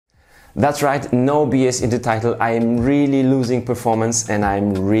That's right, no BS in the title. I am really losing performance and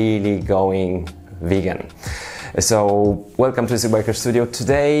I'm really going vegan. So, welcome to the SickBiker studio.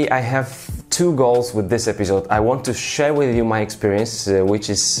 Today I have two goals with this episode. I want to share with you my experience, which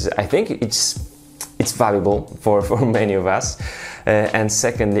is, I think it's valuable for many of us. And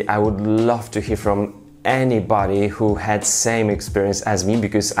secondly, I would love to hear from anybody who had same experience as me,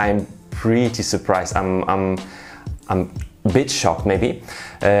 because I'm pretty surprised. I'm a bit shocked maybe,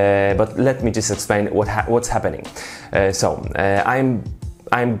 but let me just explain what's happening.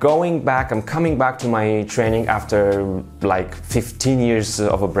 I'm coming back to my training after like 15 years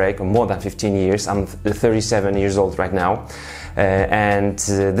of a break, or more than 15 years. I'm 37 years old right now, and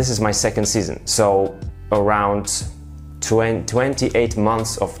this is my second season. So around 28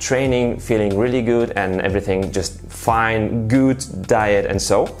 months of training, feeling really good and everything just fine, good diet and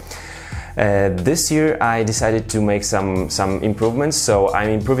so. This year I decided to make some improvements, so I'm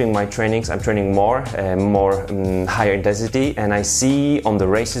improving my trainings. I'm training more higher intensity, and I see on the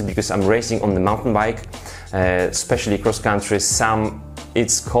races, because I'm racing on the mountain bike, especially cross country,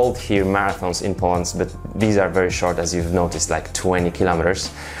 it's called here marathons in Poland, but these are very short, as you've noticed, like 20 kilometers.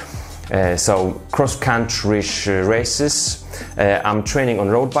 So cross-country races. I'm training on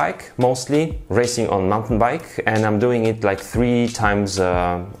road bike mostly, racing on mountain bike, and I'm doing it like 3 times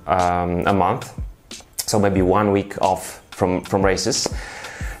a month. So maybe 1 week off from races.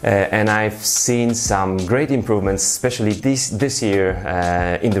 And I've seen some great improvements, especially this year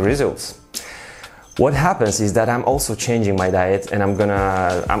in the results. What happens is that I'm also changing my diet, and I'm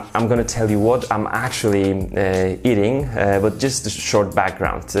gonna tell you what I'm actually eating, but just a short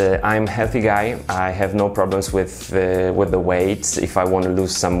background. I'm a healthy guy. I have no problems with the weight. If I want to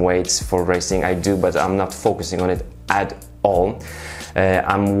lose some weight for racing, I do, but I'm not focusing on it at all.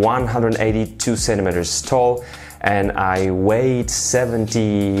 I'm 182 centimeters tall, and I weighed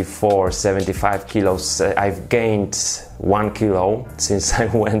 75 kilos. I've gained 1 kilo since I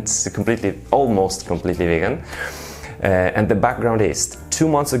went almost completely vegan. And the background is, 2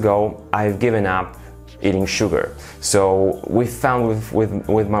 months ago, I've given up eating sugar. So we found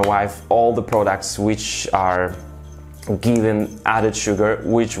with my wife all the products which are given added sugar,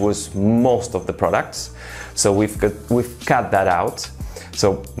 which was most of the products. So we've cut that out.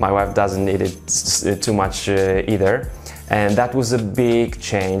 So my wife doesn't eat it too much either, and that was a big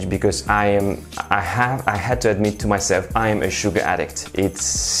change, because I had to admit to myself I am a sugar addict.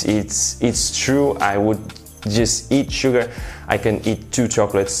 It's true. I would just eat sugar. I can eat 2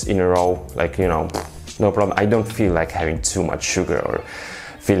 chocolates in a row, like, you know, no problem. I don't feel like having too much sugar or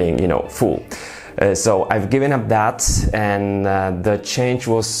feeling, you know, full. So I've given up that, and the change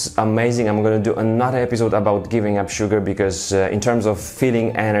was amazing. I'm going to do another episode about giving up sugar, because in terms of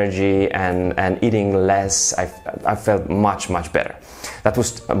feeling energy and eating less, I felt much better. That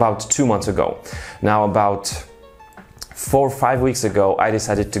was about 2 months ago. Now about 4 or 5 weeks ago, I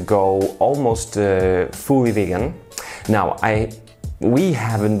decided to go almost fully vegan. Now we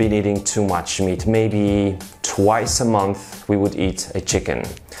haven't been eating too much meat. Maybe twice a month we would eat a chicken.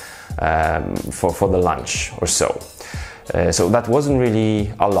 For the lunch or so. So that wasn't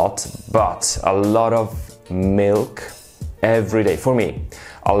really a lot, but a lot of milk every day. For me,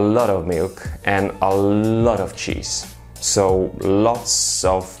 a lot of milk and a lot of cheese. So lots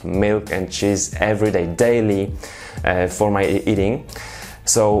of milk and cheese every day, daily, for my eating.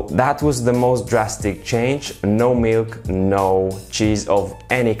 So that was the most drastic change. No milk, no cheese of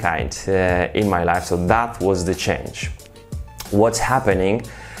any kind in my life. So that was the change. What's happening?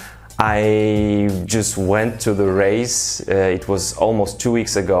 I just went to the race. It was almost 2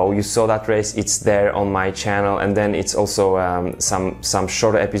 weeks ago. You saw that race. It's there on my channel, and then it's also some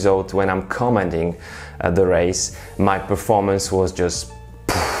short episode when I'm commenting the race. My performance was just.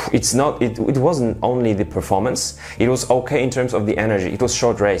 It wasn't only the performance. It was okay in terms of the energy. It was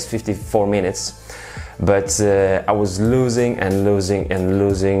short race, 54 minutes. But I was losing and losing and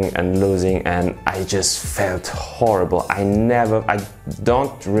losing and losing, and I just felt horrible. I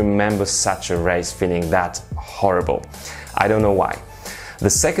don't remember such a race feeling that horrible. I don't know why. The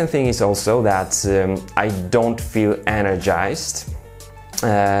second thing is also that I don't feel energized.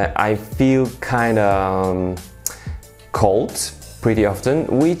 I feel kind of cold pretty often,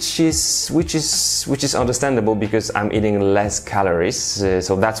 which is understandable, because I'm eating less calories.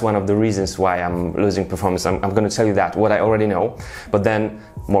 So that's one of the reasons why I'm losing performance. I'm going to tell you that, what I already know, but then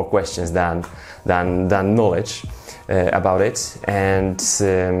more questions than knowledge about it. And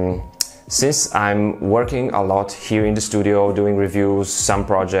since I'm working a lot here in the studio, doing reviews, some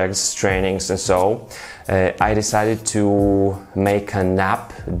projects, trainings and so, I decided to make a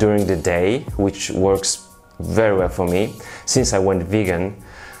nap during the day, which works very well for me. Since I went vegan,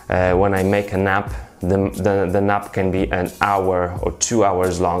 When I make a nap, the nap can be an hour or 2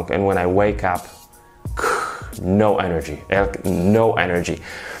 hours long, and when I wake up, no energy, no energy.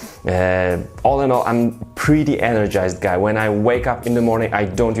 All in all, I'm pretty energized guy. When I wake up in the morning, I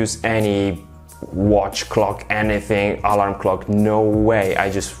don't use any watch, clock, anything, alarm clock, no way.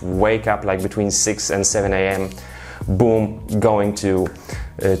 I just wake up like between 6 and 7 a.m. boom, going to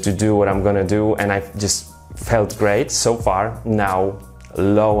do what I'm gonna do, and I just felt great so far. Now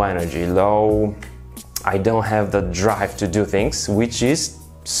low energy, low, I don't have the drive to do things, which is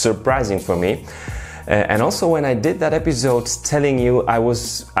surprising for me. And also when I did that episode telling you I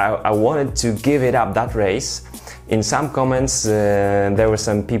wanted to give it up, that race, in some comments there were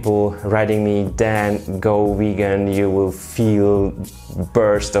some people writing me, Dan, go vegan, you will feel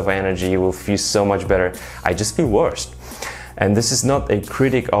burst of energy, you will feel so much better. I just feel worse. And this is not a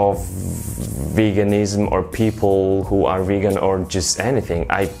critic of veganism or people who are vegan or just anything.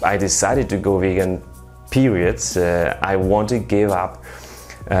 I decided to go vegan, period. I want to give up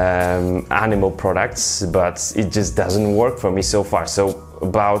animal products, but it just doesn't work for me so far. So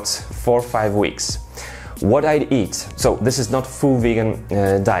about 4 or 5 weeks. What I eat, so this is not full vegan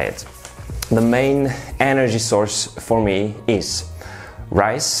diet. The main energy source for me is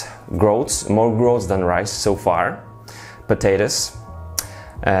rice, groats, more groats than rice so far, potatoes,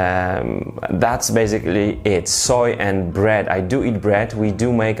 that's basically it. Soy and bread. I do eat bread. We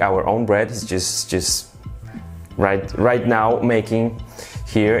do make our own bread. It's just right now making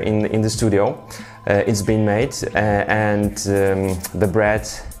here in the studio. It's been made, and the bread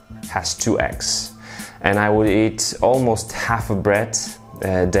has 2 eggs, and I would eat almost half a bread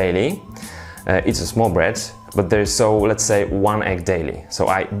daily. It's a small bread, but there's, so let's say 1 egg daily. So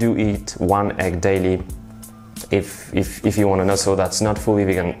I do eat 1 egg daily, if you want to know. So that's not fully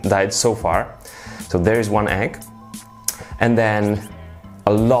vegan diet so far. So there is 1 egg, and then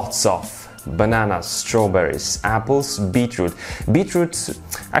lots of bananas, strawberries, apples, beetroot.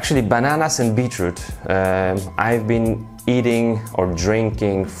 Actually bananas and beetroot, I've been eating or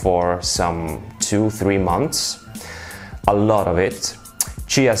drinking for some 2-3 months, a lot of it.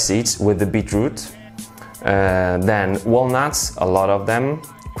 Chia seeds with the beetroot, then walnuts, a lot of them,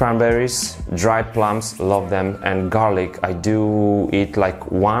 cranberries, dried plums, love them, and garlic. I do eat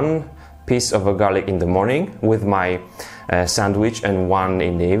like 1 piece of a garlic in the morning with my sandwich, and 1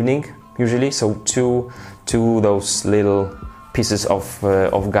 in the evening usually. So two those little pieces of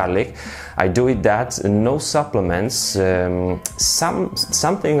garlic. I do eat that. No supplements.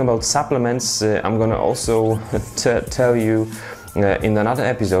 Something about supplements I'm gonna also tell you in another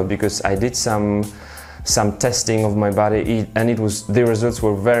episode, because I did some testing of my body, and the results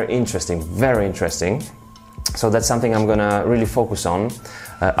were very interesting, very interesting. So that's something I'm gonna really focus on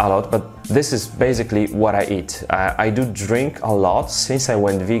a lot. But this is basically what I eat. I do drink a lot. Since I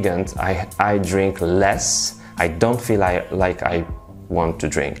went vegan, I drink less. I don't feel like I want to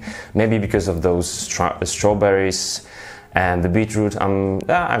drink. Maybe because of those strawberries and the beetroot.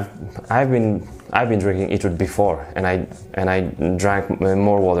 I've been drinking beetroot before, and I drank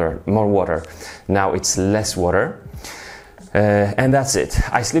more water. Now it's less water. And that's it.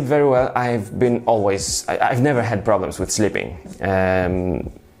 I sleep very well. I've never had problems with sleeping.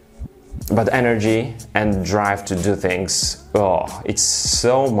 But energy and drive to do things, it's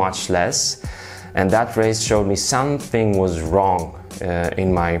so much less. And that race showed me something was wrong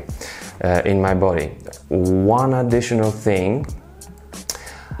in my body. One additional thing,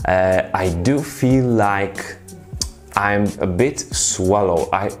 I do feel like I'm a bit swallow.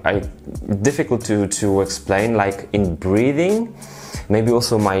 Difficult to explain. Like in breathing, maybe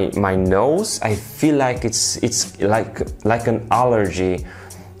also my nose. I feel like it's like an allergy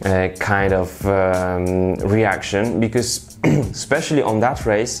kind of reaction, because especially on that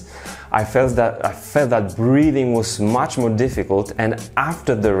race, I felt that breathing was much more difficult, and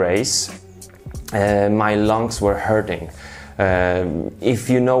after the race, my lungs were hurting. If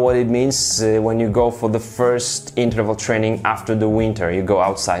you know what it means, when you go for the first interval training after the winter, you go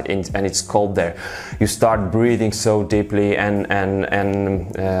outside and it's cold there. You start breathing so deeply and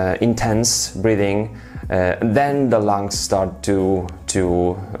intense breathing. Then the lungs start to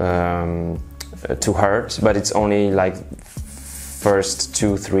hurt, but it's only like first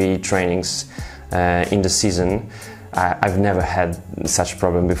 2-3 trainings in the season. I've never had such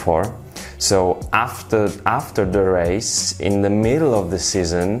problem before. So after the race, in the middle of the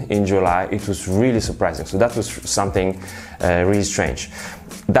season, in July, it was really surprising. So that was something really strange.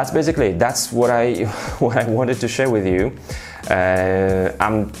 That's basically it. That's what I wanted to share with you.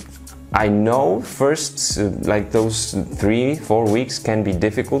 I know first, like those 3-4 weeks can be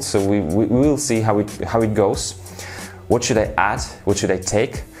difficult. So we will see how it goes. What should I add? What should I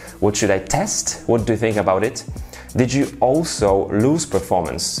take? What should I test? What do you think about it? Did you also lose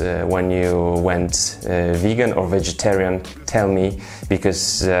performance when you went vegan or vegetarian? Tell me,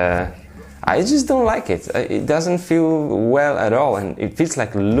 because I just don't like it. It doesn't feel well at all, and it feels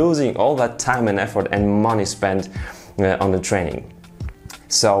like losing all that time and effort and money spent on the training.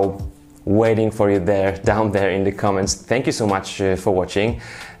 So, waiting for you there, down there in the comments. Thank you so much for watching,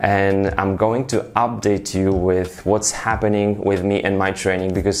 and I'm going to update you with what's happening with me and my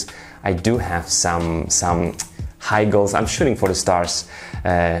training, because I do have some high goals. I'm shooting for the stars,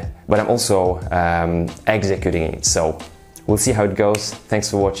 but I'm also executing it. So we'll see how it goes.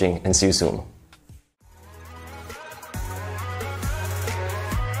 Thanks for watching, and see you soon.